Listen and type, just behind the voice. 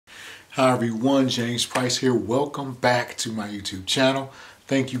Hi everyone, James Price here. Welcome back to my YouTube channel.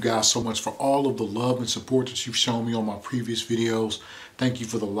 Thank you guys so much for all of the love and support that you've shown me on my previous videos. Thank you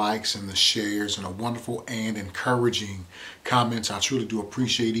for the likes and the shares and the wonderful and encouraging comments. I truly do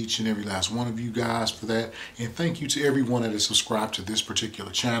appreciate each and every last one of you guys for that. And thank you to everyone that is subscribed to this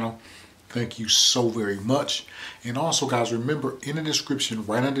particular channel. Thank you so very much. And also guys, remember in the description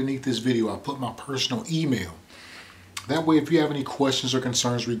right underneath this video, I put my personal email. That way, if you have any questions or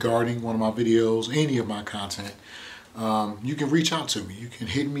concerns regarding one of my videos, any of my content, you can reach out to me. You can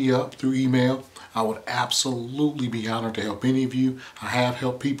hit me up through email. I would absolutely be honored to help any of you. I have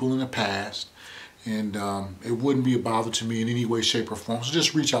helped people in the past, and it wouldn't be a bother to me in any way, shape, or form. So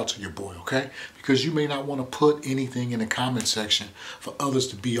just reach out to your boy, okay? Because you may not want to put anything in the comment section for others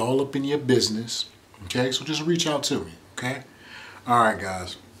to be all up in your business, okay? So just reach out to me, okay? All right,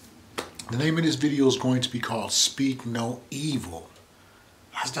 guys. The name of this video is going to be called Speak No Evil.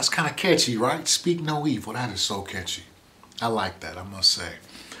 That's kind of catchy, right? Speak No Evil. That is so catchy. I like that, I must say.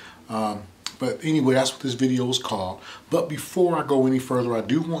 But anyway, that's what this video is called. But before I go any further, I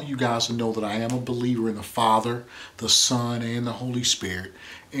do want you guys to know that I am a believer in the Father, the Son, and the Holy Spirit.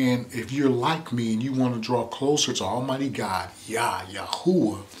 And if you're like me and you want to draw closer to Almighty God,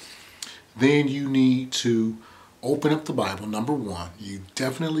 Yahuwah, then you need to open up the Bible. Number one, you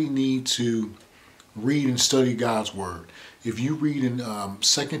definitely need to read and study God's Word. If you read in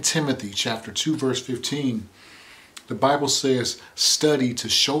 2 Timothy chapter 2, verse 15, the Bible says, "Study to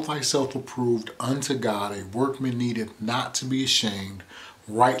show thyself approved unto God, a workman needed not to be ashamed,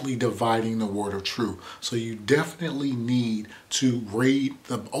 rightly dividing the word of truth." So you definitely need to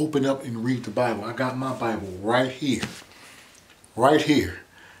open up and read the Bible. I got my Bible right here. Right here.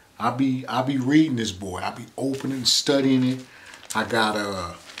 I be reading this boy. I be opening and studying it. I got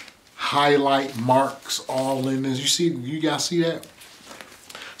highlight marks all in this. You guys see that?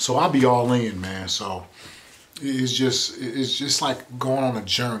 So I be all in, man. So it's just like going on a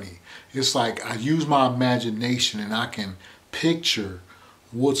journey. It's like I use my imagination and I can picture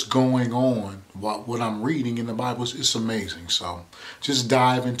what's going on, what I'm reading in the Bible. It's amazing. So just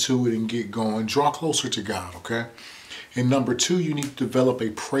dive into it and get going. Draw closer to God, okay? And number two, you need to develop a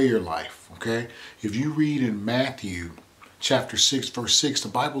prayer life, okay? If you read in Matthew chapter 6, verse 6, the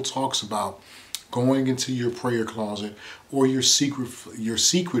Bible talks about going into your prayer closet or your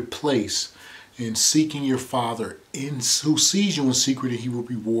secret place and seeking your Father who sees you in secret, and he will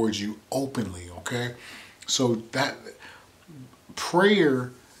reward you openly, okay? So that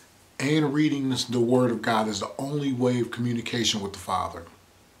prayer and reading the Word of God is the only way of communication with the Father.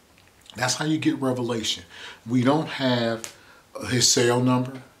 That's how you get revelation. We don't have his cell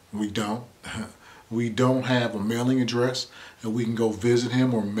number. We don't. We don't have a mailing address and we can go visit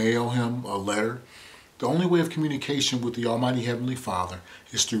him or mail him a letter. The only way of communication with the Almighty Heavenly Father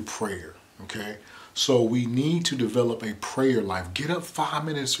is through prayer, okay? So we need to develop a prayer life. Get up 5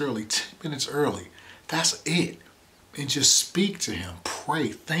 minutes early, 10 minutes early. That's it. And just speak to him.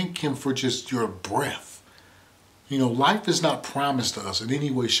 Pray. Thank him for just your breath. You know, life is not promised to us in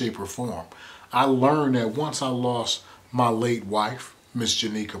any way, shape, or form. I learned that once I lost my late wife, Miss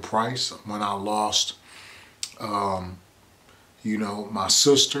Janika Price, when I lost, you know, my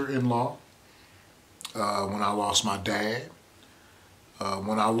sister-in-law, when I lost my dad,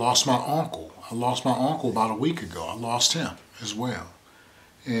 when I lost my uncle. I lost my uncle about a week ago. I lost him as well.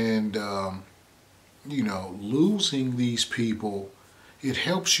 And, you know, losing these people, it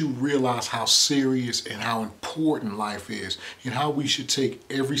helps you realize how serious and how important life is and how we should take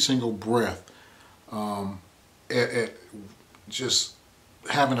every single breath at just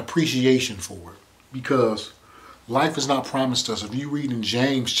have an appreciation for it, because life is not promised us. If you read in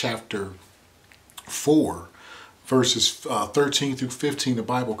James chapter 4, verses 13 through 15, the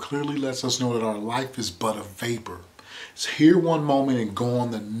Bible clearly lets us know that our life is but a vapor. It's here one moment and gone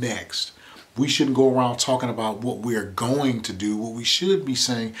the next. We shouldn't go around talking about what we're going to do. What we should be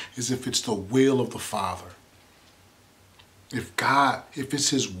saying is if it's the will of the Father. If it's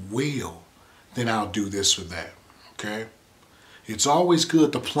his will, then I'll do this or that, okay? It's always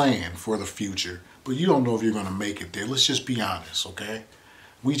good to plan for the future, but you don't know if you're going to make it there. Let's just be honest, okay?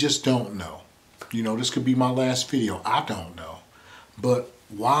 We just don't know. You know, this could be my last video. I don't know. But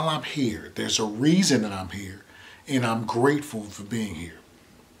while I'm here, there's a reason that I'm here, and I'm grateful for being here.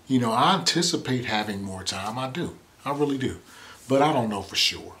 You know, I anticipate having more time. I do. I really do. But I don't know for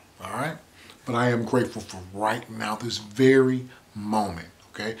sure. All right? But I am grateful for right now, this very moment.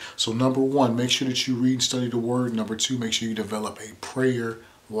 Okay? So number one, make sure that you read and study the Word. Number two, make sure you develop a prayer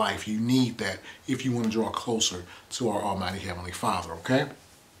life. You need that if you want to draw closer to our Almighty Heavenly Father. Okay?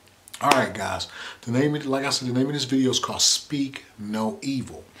 All right, guys. Like I said, the name of this video is called Speak No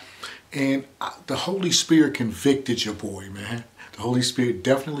Evil. And the Holy Spirit convicted your boy, man. The Holy Spirit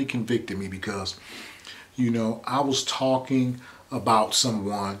definitely convicted me because, you know, I was talking about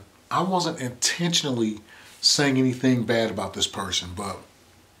someone. I wasn't intentionally saying anything bad about this person, but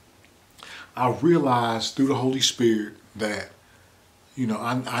I realized through the Holy Spirit that, you know,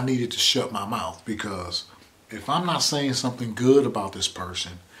 I needed to shut my mouth, because if I'm not saying something good about this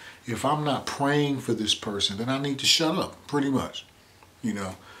person, if I'm not praying for this person, then I need to shut up, pretty much. You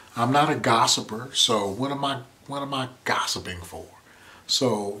know, I'm not a gossiper, so what am I gossiping for?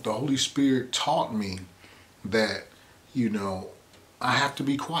 So the Holy Spirit taught me that, you know, I have to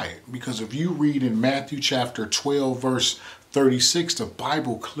be quiet, because if you read in Matthew chapter 12, verse 36, the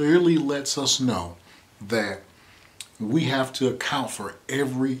Bible clearly lets us know that we have to account for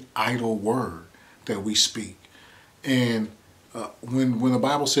every idle word that we speak. And when the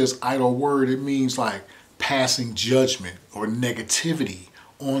Bible says idle word, it means like passing judgment or negativity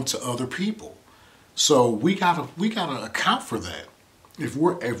onto other people. So we gotta account for that. If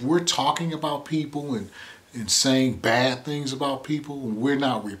we're talking about people and saying bad things about people, and we're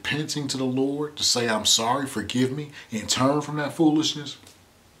not repenting to the Lord to say, I'm sorry, forgive me, and turn from that foolishness,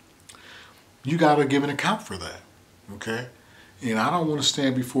 you gotta give an account for that. Okay? And I don't want to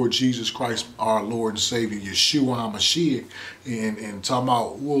stand before Jesus Christ, our Lord and Savior, Yeshua HaMashiach, and talk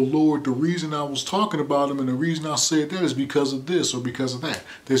about, well, Lord, the reason I was talking about him and the reason I said that is because of this or because of that.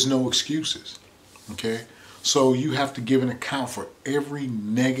 There's no excuses. Okay? So you have to give an account for every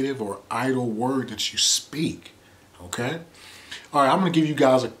negative or idle word that you speak. Okay? All right, I'm going to give you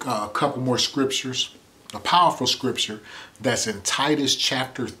guys a couple more scriptures. A powerful scripture that's in Titus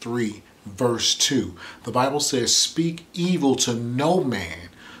chapter 3. Verse 2, the Bible says, speak evil to no man,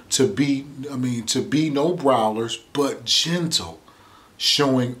 to be no brawlers, but gentle,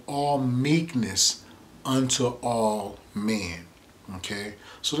 showing all meekness unto all men. Okay,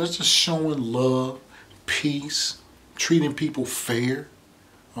 so that's just showing love, peace, treating people fair.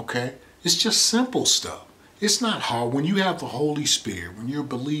 Okay, it's just simple stuff. It's not hard. When you have the Holy Spirit, when you're a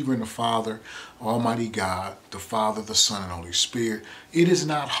believer in the Father, Almighty God, the Father, the Son, and Holy Spirit, it is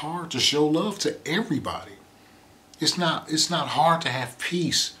not hard to show love to everybody. It's not hard to have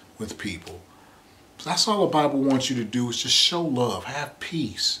peace with people. That's all the Bible wants you to do, is just show love, have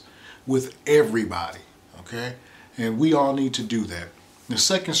peace with everybody. Okay? And we all need to do that. The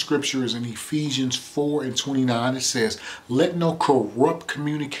second scripture is in Ephesians 4:29. It says, let no corrupt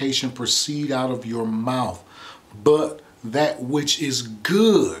communication proceed out of your mouth, but that which is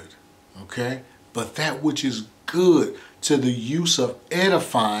good. Okay? But that which is good, to the use of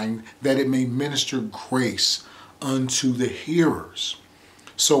edifying, that it may minister grace unto the hearers.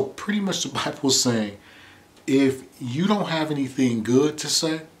 So pretty much the Bible is saying, if you don't have anything good to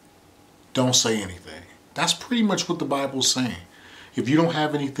say, don't say anything. That's pretty much what the Bible is saying. If you don't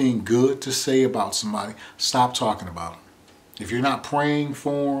have anything good to say about somebody, stop talking about them. If you're not praying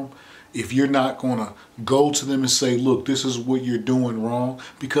for them, if you're not going to go to them and say, look, this is what you're doing wrong,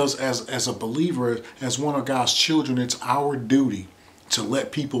 because as a believer, as one of God's children, it's our duty to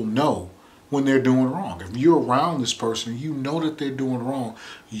let people know when they're doing wrong. If you're around this person, you know that they're doing wrong,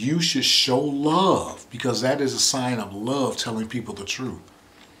 you should show love, because that is a sign of love, telling people the truth.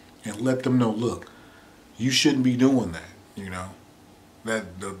 And let them know, look, you shouldn't be doing that, you know. That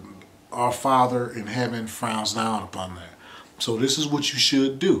our Father in heaven frowns down upon that. So this is what you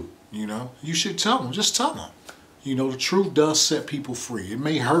should do. You know, you should tell them. Just tell them. You know, the truth does set people free. It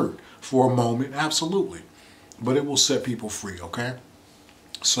may hurt for a moment, absolutely, but it will set people free. Okay.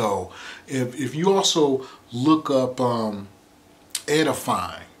 So if you also look up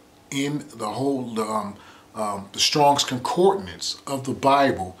edifying in the whole the Strong's Concordance of the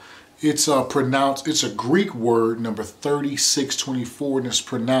Bible, it's pronounced, it's a Greek word, number 3624, and it's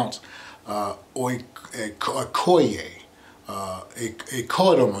pronounced oikoye, I'm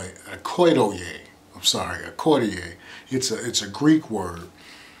sorry, akoidoye. It's a Greek word,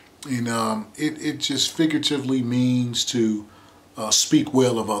 and it just figuratively means to speak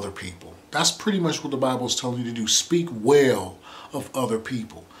well of other people. That's pretty much what the Bible is telling you to do. Speak well of other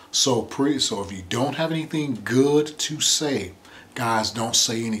people. So if you don't have anything good to say, guys, don't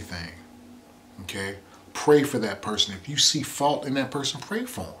say anything. Okay? Pray for that person. If you see fault in that person, pray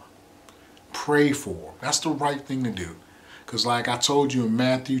for them. Pray for them. That's the right thing to do. Because like I told you in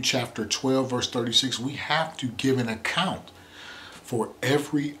Matthew chapter 12, verse 36, we have to give an account for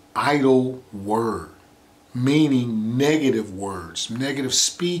every idle word, meaning negative words, negative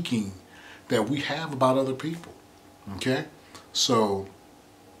speaking that we have about other people. Okay? So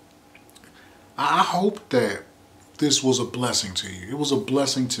I hope that this was a blessing to you. It was a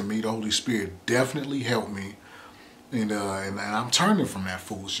blessing to me. The Holy Spirit definitely helped me. And I'm turning from that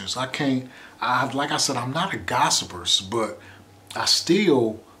foolishness. Like I said, I'm not a gossiper, but I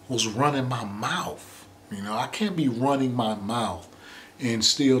still was running my mouth. You know, I can't be running my mouth and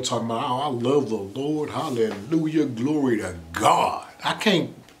still talking about, oh, I love the Lord, hallelujah, glory to God. I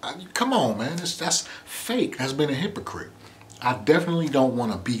can't, come on, man, that's fake. That's been a hypocrite. I definitely don't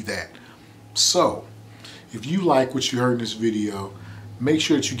want to be that. So, if you like what you heard in this video, make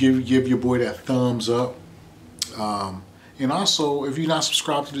sure that you give your boy that thumbs up. And also, if you're not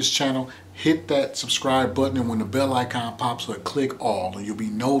subscribed to this channel, hit that subscribe button, and when the bell icon pops up, click all, and you'll be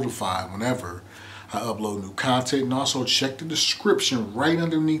notified whenever I upload new content. And also check the description right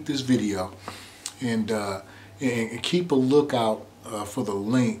underneath this video, and keep a lookout for the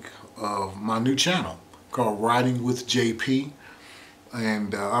link of my new channel called Writing with JP.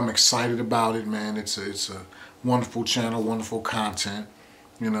 And I'm excited about it, man. It's a wonderful channel, wonderful content.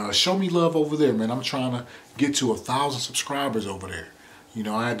 You know, show me love over there, man. I'm trying to get to 1,000 subscribers over there. You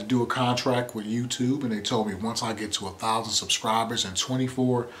know, I had to do a contract with YouTube, and they told me once I get to 1,000 subscribers and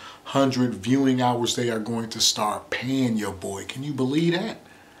 2,400 viewing hours, they are going to start paying your boy. Can you believe that?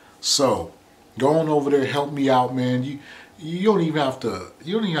 So, go on over there, help me out, man. You don't even have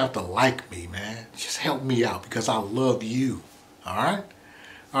to like me, man. Just help me out because I love you. All right?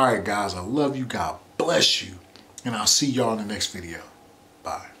 All right, guys. I love you. God bless you. And I'll see y'all in the next video.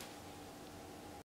 Bye.